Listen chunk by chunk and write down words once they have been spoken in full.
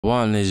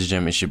One, ladies and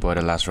gentlemen, it's your boy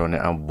the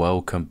LastRonin, and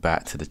welcome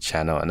back to the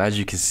channel. And as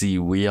you can see,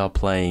 we are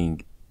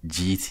playing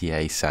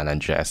GTA San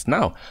Andreas.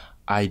 Now,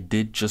 I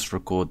did just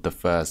record the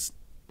first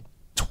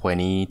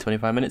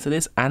 20-25 minutes of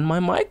this, and my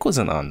mic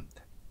wasn't on.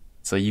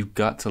 So you've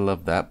got to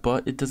love that,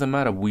 but it doesn't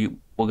matter. We're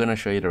gonna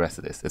show you the rest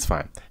of this. It's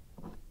fine.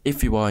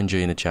 If you are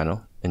enjoying the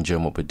channel,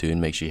 enjoying what we're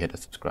doing, make sure you hit the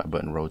subscribe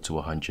button. Road to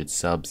 100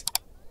 subs,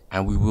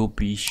 and we will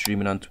be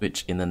streaming on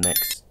Twitch in the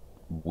next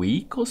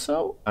week or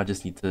so. I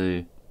just need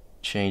to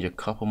change a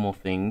couple more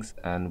things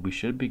and we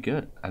should be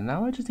good. And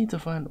now I just need to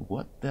find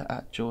what the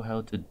actual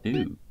hell to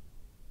do.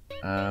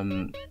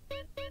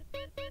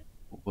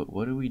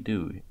 What do we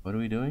do? What are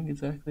we doing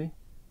exactly?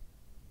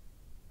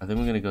 I think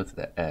we're gonna go to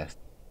the S.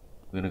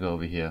 We're gonna go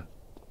over here,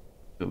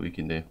 see what we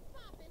can do.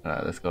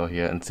 Alright, let's go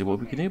here and see what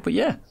we can do. But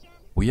yeah,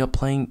 we are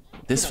playing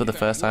this for the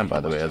first time, by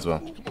the way, as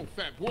well.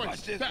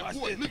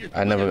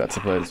 I never got to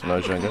play this when I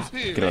was younger.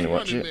 You can only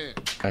watch it,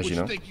 as you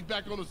know.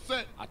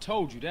 I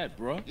told you that,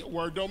 bro. Your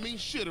word don't mean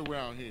shit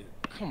around here.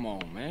 Come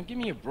on, man. Give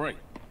me a break.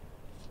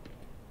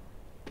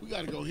 We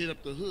gotta go hit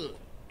up the hood.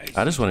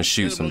 I just want to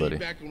shoot somebody.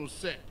 I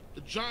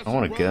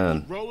want a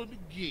gun.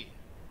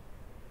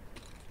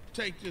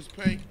 Take this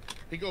paint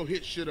and go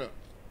hit shit up.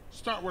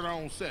 Start with our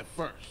own set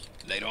first.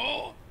 Later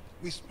on,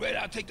 we spread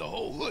out, take the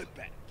whole hood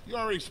back. You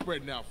already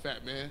spreading out,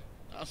 fat man.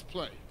 Let's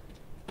play.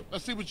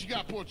 Let's see what you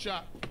got, poor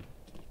chop.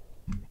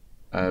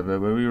 Alright, but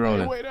where we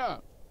rolling? Hey, wait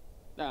up.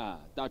 Ah,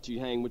 thought you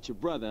hang with your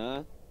brother,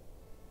 huh?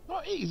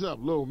 Oh, ease up,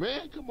 little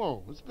man. Come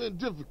on. It's been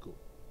difficult.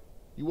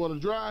 You want to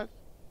drive?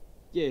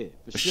 Yeah,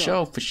 for For sure.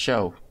 sure, for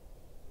sure.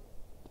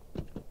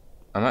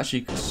 I'm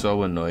actually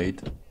so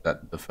annoyed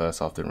that the first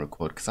half didn't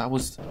record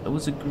because it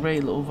was a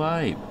great little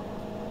vibe.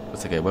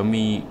 It's okay, when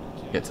we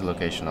get to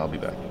location, I'll be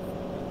back.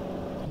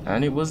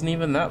 And it wasn't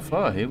even that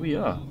far. Here we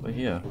are. We're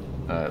here.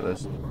 Alright,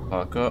 let's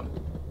park up.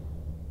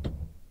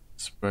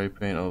 Spray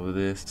paint over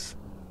this.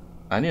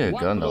 I need a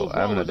gun though.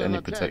 I haven't had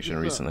any protection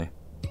recently.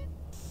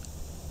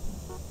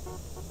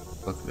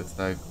 Look at the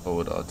tag.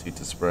 Forward R2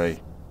 to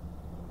spray.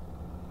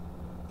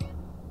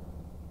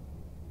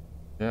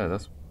 Yeah,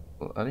 that's.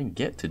 Well, I didn't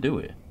get to do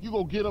it. You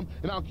go get him,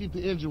 and I'll keep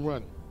the engine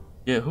running.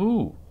 Yeah,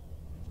 who?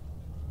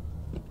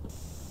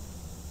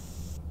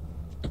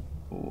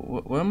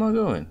 Where am I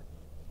going?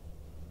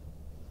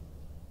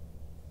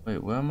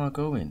 Wait, where am I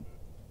going?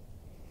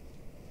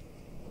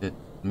 Did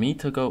me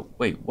to go?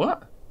 Wait,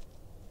 what?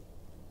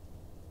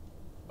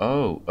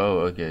 Oh,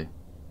 okay.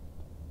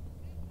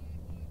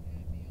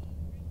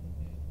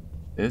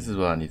 This is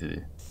what I need to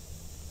do.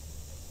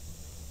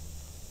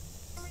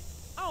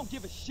 I don't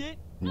give a shit.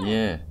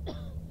 Yeah.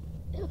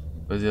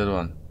 Where's the other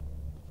one?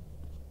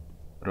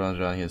 The other one's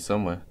around here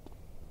somewhere.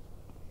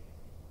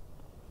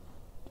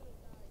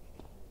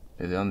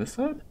 Is it on this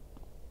side?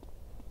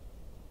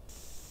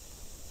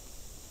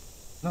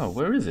 No,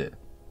 where is it?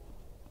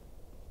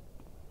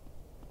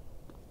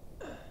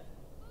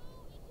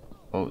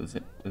 Oh, is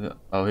it?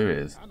 Oh, here it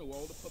is. I know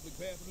all the public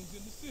bathrooms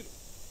in the city.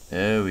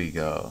 There we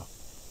go.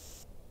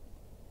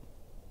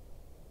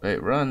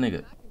 Wait, run,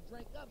 nigga.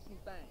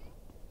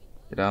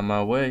 Get out of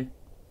my way.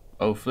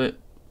 Oh, flip.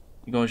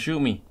 You gonna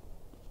shoot me.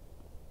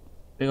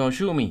 They gonna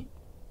shoot me.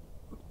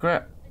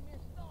 Crap.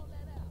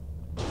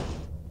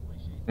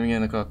 Let me get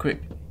in the car,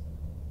 quick.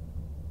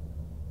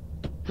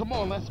 Come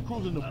on, let's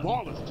cruise into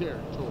Ballas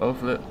territory. Oh,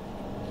 flip.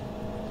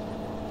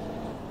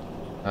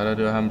 How do I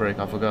do a handbrake?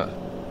 I forgot.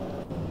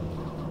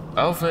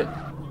 Oh, flip.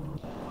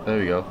 There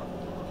we go.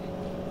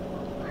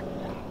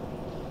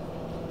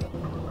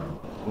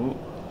 Ooh.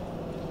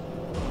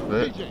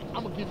 Flip. DJ,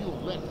 I'm gonna give you a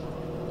lesson.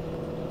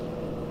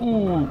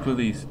 Ooh,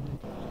 police.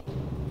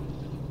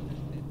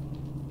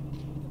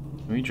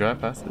 Can we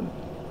drive past them?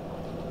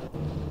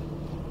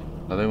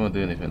 Oh, they won't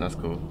do anything. That's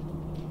cool.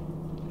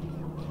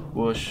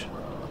 Whoosh.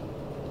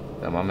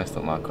 Damn, I messed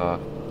up my car.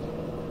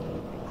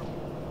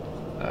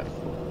 Alright,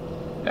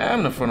 cool. Yeah, I'm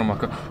in the front of my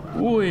car.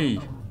 Ooh.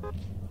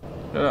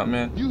 Shut up,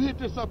 man. You hit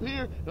this up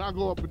here, and I'll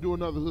go up and do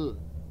another hood.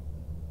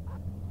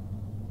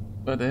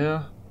 What the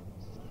hell?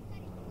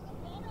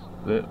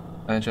 Flip.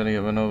 I ain't trying to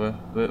get run over.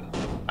 Flip.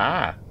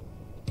 Ah!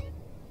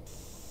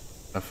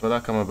 I feel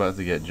like I'm about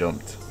to get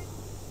jumped.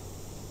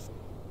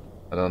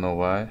 I don't know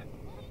why. I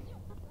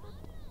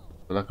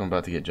feel like I'm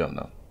about to get jumped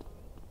now.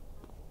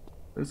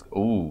 Let's go.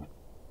 Ooh.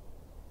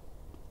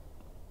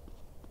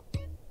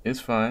 It's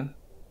fine.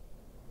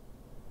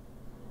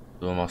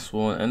 You're my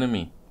sworn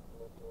enemy.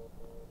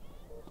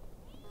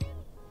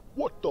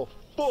 What the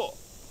fuck?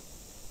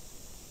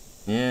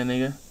 Yeah,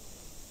 nigga.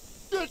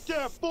 Get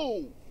that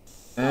fool!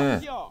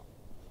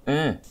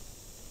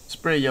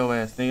 Spray your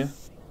ass, nigga.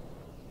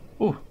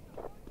 Ooh.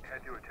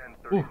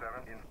 Ooh.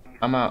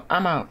 I'm out.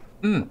 I'm out.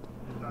 Ooh.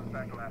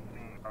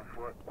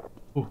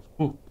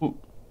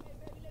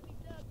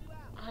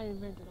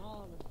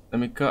 Let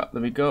me cut.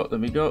 Let me go. Let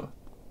me go.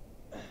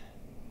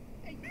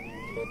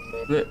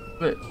 Flip,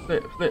 flip,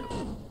 flip, flip.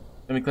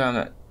 Let me climb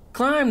that.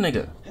 Climb,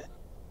 nigga.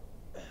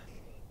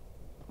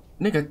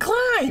 Nigga,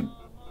 climb.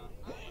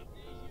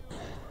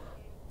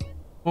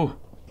 Ooh.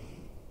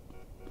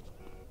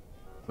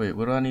 Wait,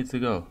 where do I need to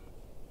go?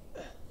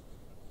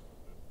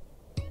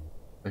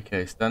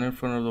 Okay, stand in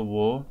front of the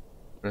wall.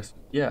 Press.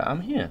 Yeah,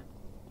 I'm here.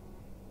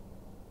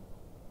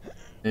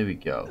 There we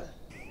go.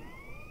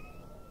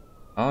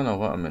 I don't know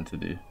what I'm meant to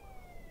do.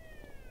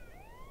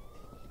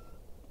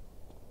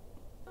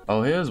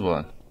 Oh, here's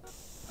one.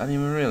 I didn't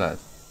even realize.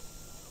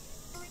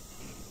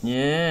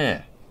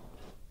 Yeah.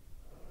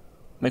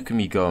 Making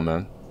me go,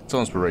 man. So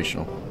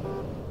inspirational.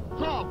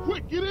 Carl,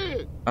 quick, get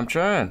in! I'm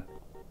trying.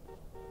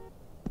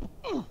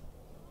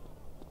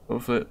 Go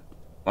flip.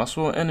 I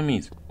saw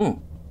enemies.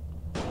 Ooh.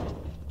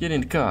 Get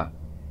in the car.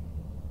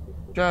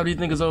 Drive these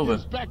niggas over. Get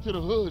us back to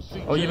the hood,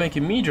 CJ. Oh, you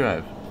making me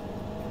drive?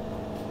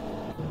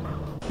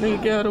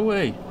 Nigga, get out of the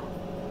way. We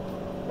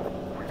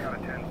got a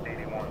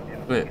 1081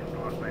 in Flip. East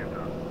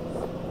Atlanta.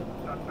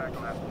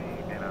 Suspect last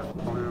seen in a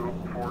blue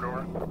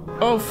four-door.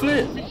 Oh,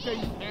 flip. CJ,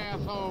 you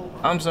asshole.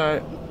 I'm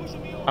sorry.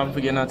 I'm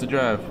forgetting how to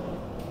drive.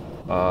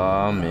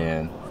 Oh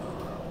man.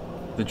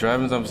 The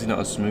driving's obviously not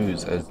as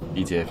smooth as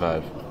GTA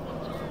 5.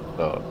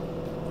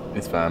 So,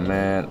 it's fine,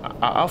 man.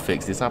 I'll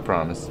fix this, I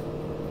promise.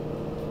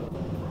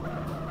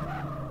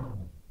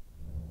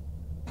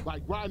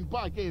 Like riding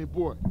bike, ain't it,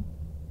 boy?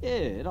 Yeah,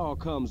 it all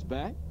comes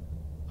back.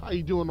 How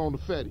you doing on the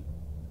Fetty?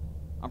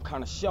 I'm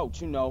kinda short,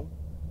 you know.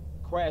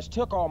 Crash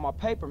took all my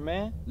paper,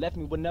 man. Left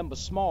me with nothing but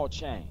small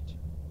change.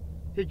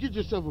 Here, get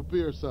yourself a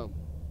beer or something.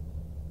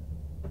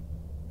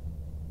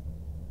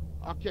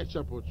 I'll catch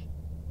up with you.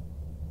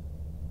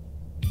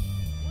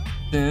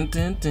 Dun,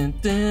 dun, dun,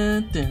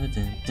 dun, dun,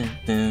 dun, dun,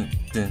 dun,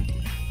 dun.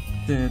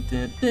 Dun,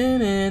 dun, dun, dun,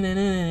 dun, dun,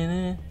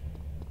 dun.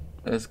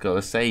 Let's go.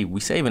 Let's save. We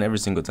saving every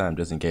single time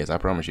just in case. I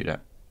promise you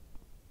that.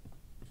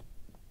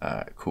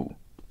 Alright, cool.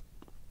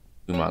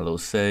 Do my little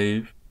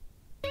save.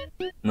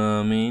 Know what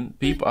I mean?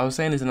 People, I was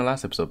saying this in the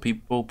last episode.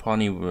 People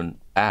probably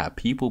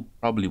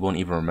won't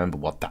even remember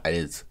what that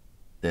is.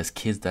 There's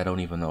kids that don't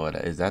even know what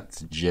that is.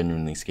 That's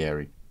genuinely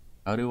scary.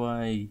 How do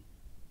I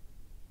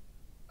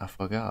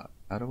forgot.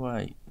 How do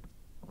I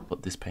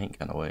put this paint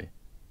can away?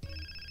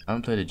 I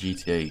haven't played a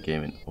GTA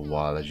game in a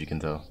while, as you can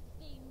tell.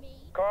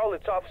 Carl,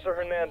 it's Officer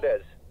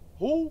Hernandez.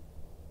 Who?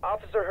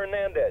 Officer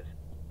Hernandez.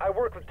 I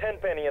work with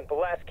Tenpenny and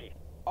Pulaski.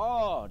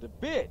 Oh, the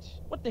bitch.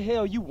 What the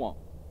hell you want?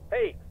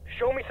 Hey,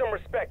 show me some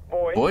respect,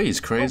 boy. Boy, he's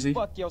crazy.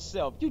 Go fuck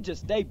yourself. You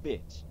just a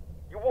bitch.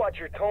 You watch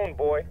your tone,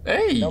 boy.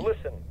 Hey! Now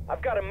listen,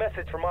 I've got a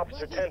message from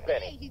Officer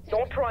Tenpenny.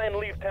 Don't try and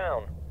leave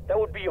town. That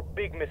would be a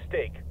big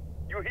mistake.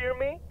 You hear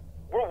me?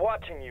 We're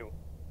watching you.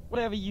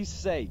 Whatever you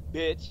say,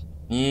 bitch.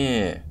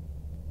 Yeah.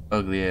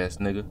 Ugly ass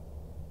nigga.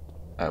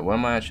 Alright, what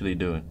am I actually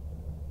doing?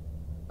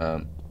 I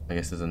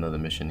guess there's another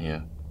mission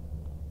here.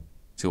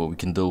 See what we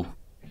can do.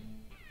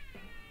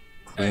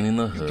 Cleaning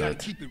the You gotta hood.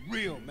 keep it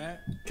real, man.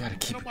 Gotta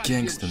keep it Nobody give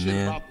a gangster, shit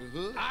man. about the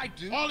hood. I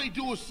do. All they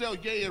do is sell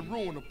yay and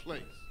ruin the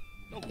place.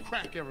 No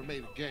crack ever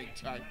made a gang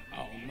type. I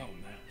don't know,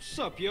 man. What's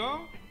up,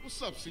 y'all?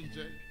 What's up,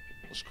 CJ?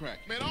 What's crack?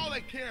 Man, all they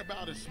care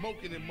about is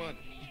smoking and money.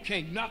 You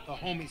can't knock a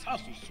homie's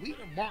hustle, sweet.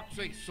 Them marks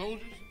ain't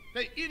soldiers.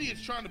 They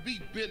idiots trying to be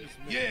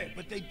businessmen. Yeah,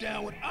 but they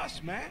down with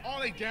us, man. All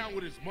they down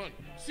with is money.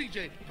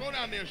 CJ, go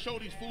down there and show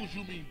these fools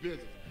you mean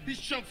business. These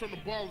chumps from the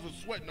ballers are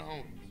sweating the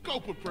homies. Go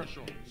put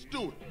pressure on them. Let's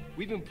do it.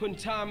 We've been putting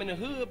time in the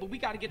hood, but we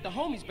gotta get the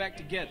homies back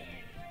together.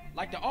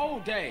 Like the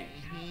old days.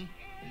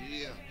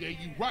 Yeah,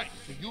 you right.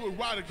 So you and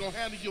Ryder gonna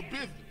handle your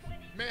business.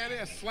 Man,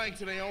 they're slang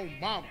to their own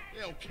mama.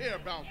 They don't care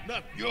about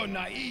nothing. You're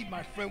naive,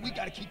 my friend. We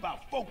gotta keep our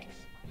focus.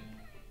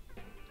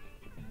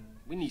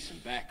 We need some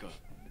backup.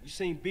 You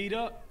seen Beat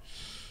Up?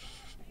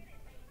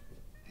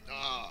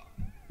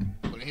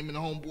 But him and the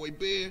homeboy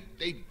Bear,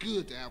 they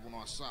good to have on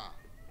our side.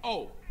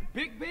 Oh,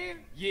 Big Bear?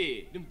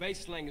 Yeah, them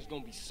bass slangers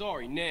gonna be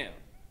sorry now.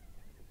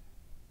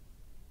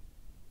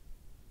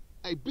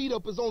 Hey, Beat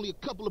Up is only a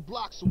couple of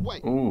blocks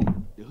away. Ooh.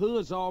 The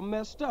hood's all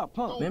messed up,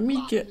 huh? Let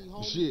me get.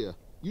 Yeah,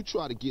 you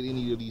try to get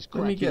any of these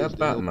Let me get a crackheads to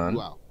bat, help man.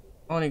 you out.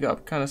 I only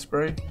got kind of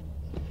spray.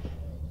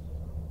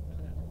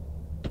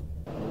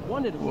 No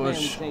wonder the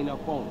Whoosh. families ain't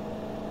up on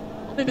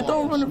it. Nigga,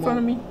 don't run in front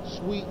of me.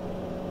 Sweet,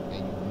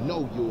 and you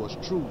know yours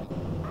truly.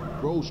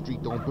 Grove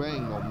Street don't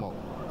bang no more.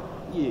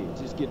 Yeah,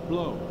 just get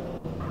blown.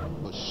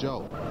 For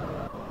sure.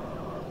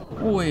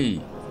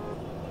 Wait.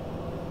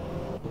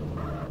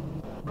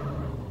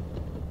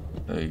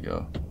 There you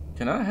go.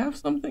 Can I have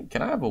something?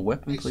 Can I have a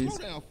weapon, Hey, please?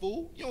 slow down,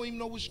 fool. You don't even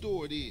know which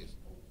store it is.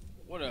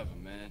 Whatever,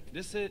 man.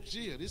 This it?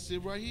 Yeah, this is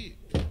it right here.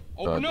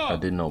 Open I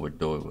up! didn't know what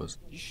door it was.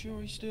 You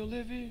sure he still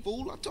live here?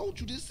 Fool, I told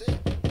you this is it.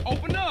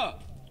 Open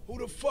up! Who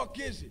the fuck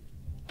is it?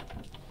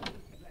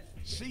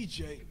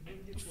 CJ,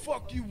 the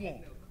fuck you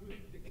want?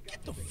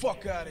 Get the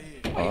fuck out of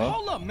here. Wait,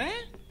 hold up,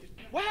 man.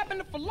 What happened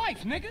to for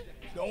life, nigga?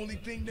 The only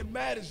thing that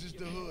matters is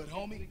the hood,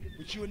 homie.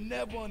 But you'll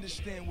never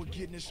understand what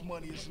getting this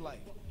money is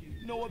like.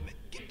 You know what, man?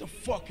 Get the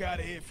fuck out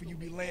of here before you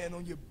be laying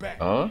on your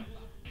back.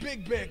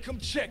 Big Bear, come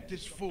check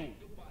this fool.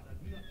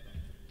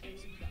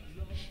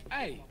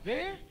 Hey,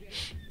 Bear?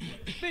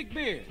 Big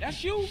Bear,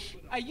 that's you?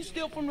 Hey, you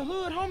still from the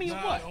hood, homie, or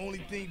Nah, what? the only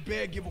thing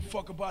Bear give a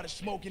fuck about is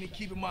smoking and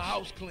keeping my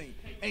house clean.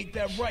 Ain't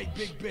that right,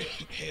 Big Bear?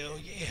 Hell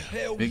yeah.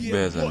 Hell Big yeah.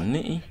 Bear's a what?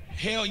 nitty.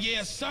 Hell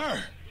yeah,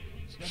 sir.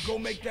 Now go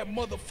make that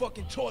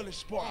motherfucking toilet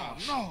spark.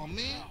 No,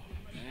 man.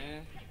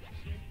 Man.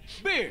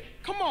 Beard,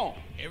 come on.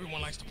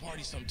 Everyone likes to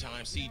party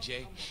sometimes,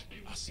 CJ.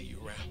 I'll see you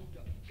around.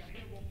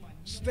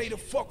 Stay the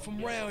fuck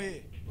from around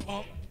here,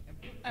 punk.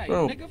 Hey,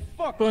 Bro, nigga,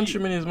 fuck punch you.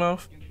 him in his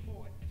mouth.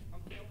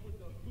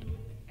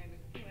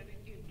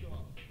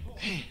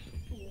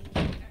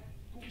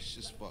 It's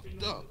just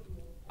fucked up.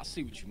 I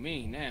see what you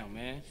mean now,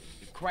 man.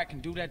 If crack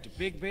can do that to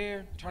Big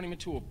Bear, turn him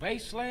into a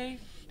base slave,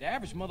 the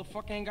average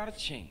motherfucker ain't got a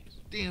chance.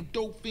 Damn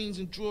dope fiends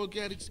and drug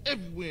addicts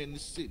everywhere in the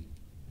city.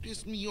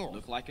 Piss me off.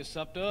 Look like it's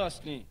up to us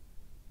then.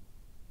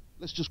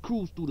 Let's just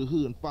cruise through the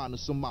hood and find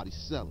us somebody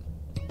selling.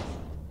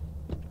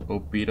 Go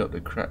beat up the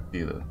crack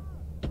dealer.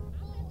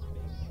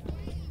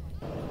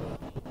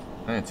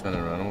 I ain't turning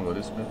around. I'm gonna go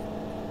this way.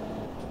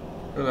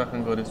 Feel like I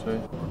can go this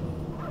way.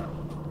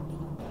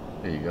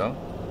 There you go.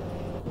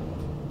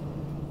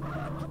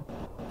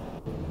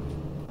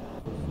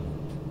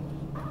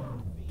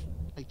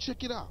 Hey,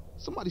 check it out.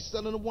 Somebody's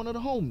selling to one of the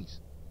homies.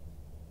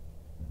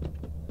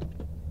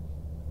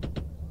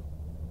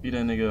 Beat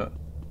that nigga up.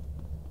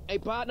 Hey,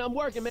 partner, I'm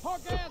working, man.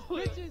 Hawk ass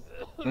bitches.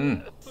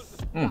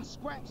 Got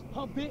scraps,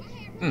 huh, bitch?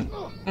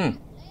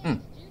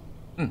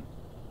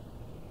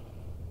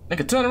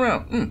 Nigga, turn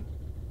around.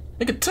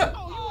 Nigga, turn.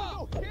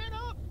 Oh, you get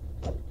up.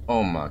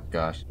 Oh my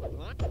gosh.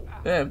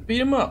 Yeah,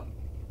 beat him up.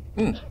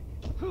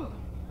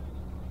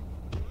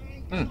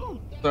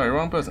 Sorry,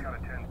 wrong person. Got a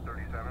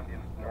 1037 in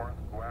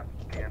northwest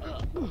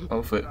Kansas.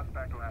 Oh, flip.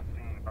 Suspect last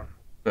seen of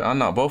But I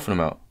knocked both of them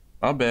out.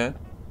 My bad.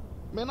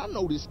 Man, I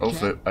know this Oh, cat.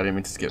 flip. I didn't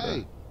mean to skip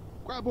Hey,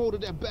 grab hold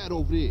of that bat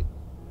over there.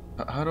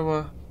 that. How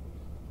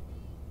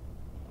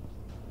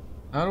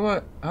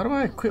do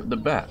I equip the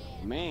bat?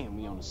 Man,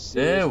 we on a serious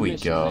There we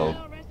mission, go.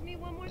 man.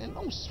 Man,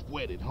 don't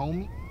sweat it,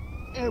 homie.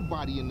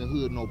 Everybody in the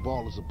hood know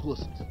ballers are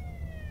pussies.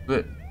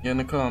 Flip, get in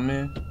the car,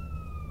 man.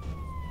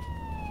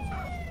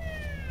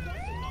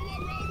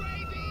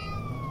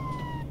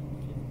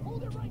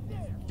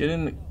 Get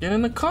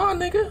in the car,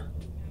 nigga.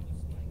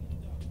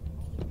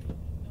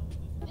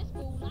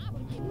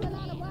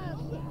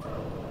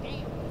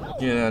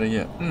 Get out of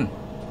here.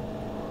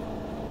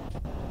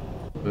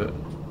 But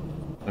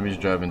let me just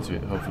drive into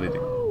it. Hopefully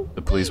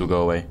the police will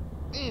go away.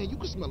 Man, you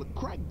can smell a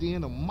crack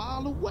den a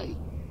mile away.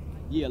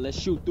 Yeah, let's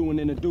shoot through and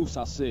introduce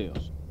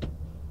ourselves.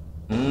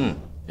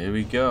 Here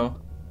we go.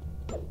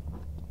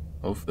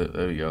 Hopefully,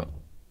 there we go.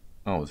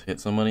 I almost hit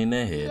somebody in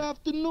their Good head.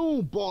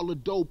 afternoon,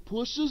 baller dope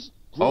pushers.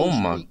 Oh, Grove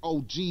my- Street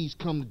OGs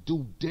come to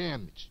do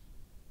damage.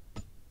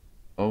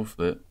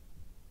 Hopefully.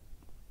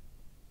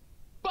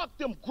 Fuck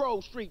them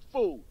Grove Street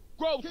fools.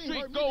 Grove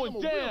Street going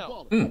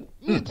down.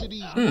 Into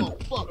these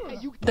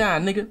motherfuckers. Die,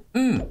 nigga.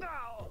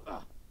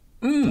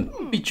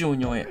 Beat you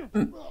in your head.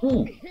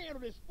 Ooh. Handle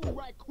this fool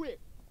right quick.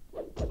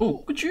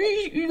 Ooh. What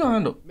you gonna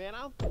handle? Man,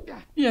 I'm...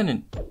 Yeah,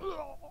 then.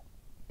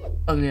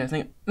 Ugly ass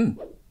nigga.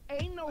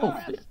 Ain't no Oh,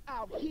 rabbits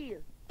out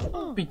here.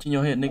 Beat you in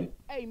your head, nigga.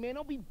 Hey, man,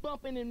 don't be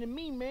bumping into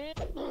me, man.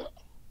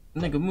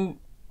 Nigga, move.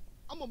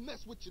 I'ma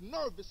mess with your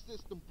nervous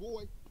system,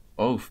 boy.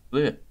 Oh,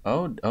 flip.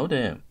 Oh,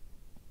 damn.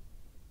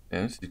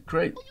 Damn, this is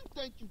great. Who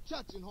you think you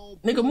touching, home?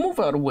 Nigga, move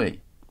out of the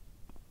way.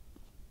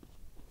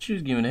 She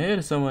was giving a head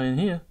to someone in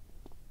here.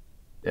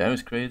 Damn,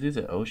 it's crazy, is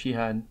it? Oh, she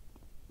hiding.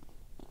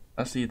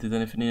 I see if there's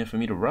anything in here for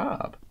me to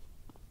rob.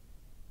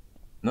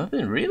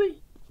 Nothing,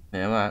 really?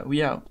 Damn, alright,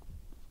 we out.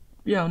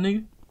 We out,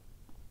 nigga.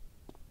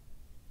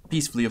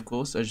 Peacefully, of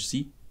course, as you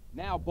see.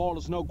 Now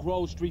ballers know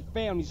Grove Street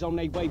families on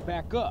their way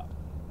back up.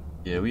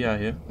 Yeah, we out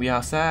here. We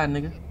outside,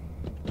 nigga.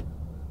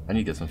 I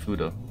need to get some food,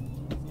 though.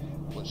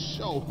 For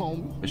sure,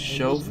 homie. For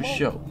sure, for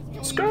sure. You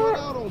ain't Skirt. run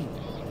out on me.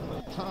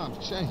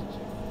 Times change.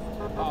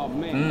 Oh,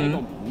 man, they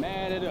gonna be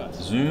mad at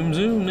us. Zoom,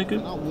 zoom, And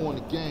nigga. I'll warn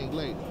the gang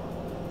later.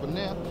 For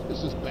now,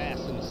 let's just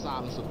bask in the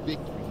silence of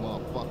victory,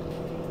 motherfucker.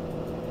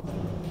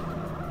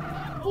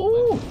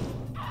 Ooh.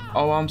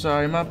 Oh, I'm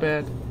sorry, my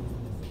bad.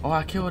 Oh,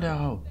 I killed that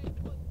hoe.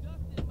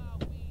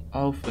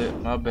 Oh, flip,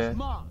 my bad.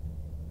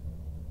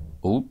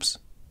 Oops.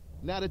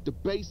 Now that the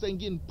bass ain't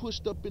getting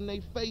pushed up in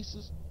their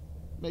faces,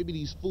 maybe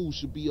these fools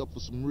should be up for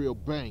some real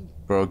banging.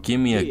 Bro, give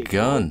me a Big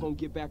Grove gun. gonna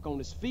get back on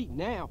his feet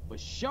now, for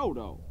sure,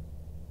 though.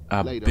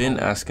 I've Later been on.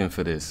 asking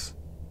for this.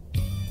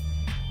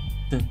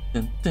 Dun,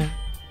 dun, dun,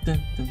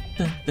 dun, dun,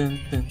 dun, dun,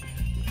 dun.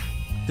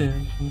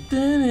 Dun, dun,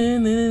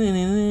 dun, dun,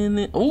 dun,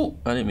 dun. Oh,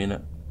 I didn't mean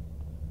that.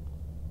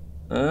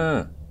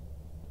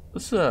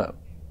 What's up?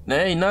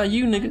 Hey, not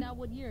you, nigga.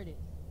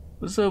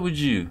 What's up with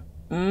you?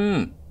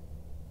 Alright,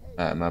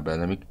 my bad.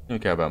 Let me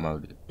care about my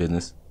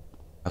business.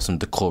 Have some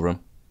decorum.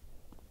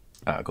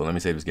 Alright, cool. Let me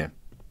save this game.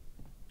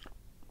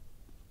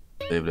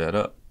 Save that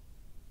up.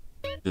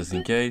 Just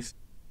in case.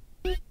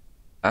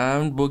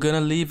 And we're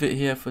gonna leave it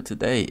here for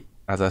today.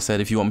 As I said,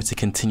 if you want me to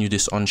continue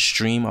this on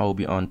stream, I will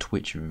be on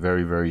Twitch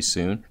very, very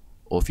soon.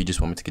 Or if you just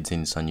want me to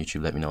continue this on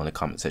YouTube, let me know in the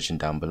comment section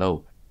down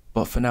below.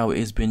 But for now, it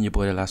has been your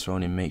boy, the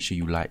LastRonin. Make sure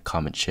you like,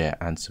 comment, share,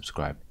 and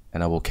subscribe.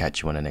 And I will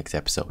catch you on the next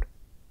episode.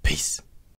 Peace.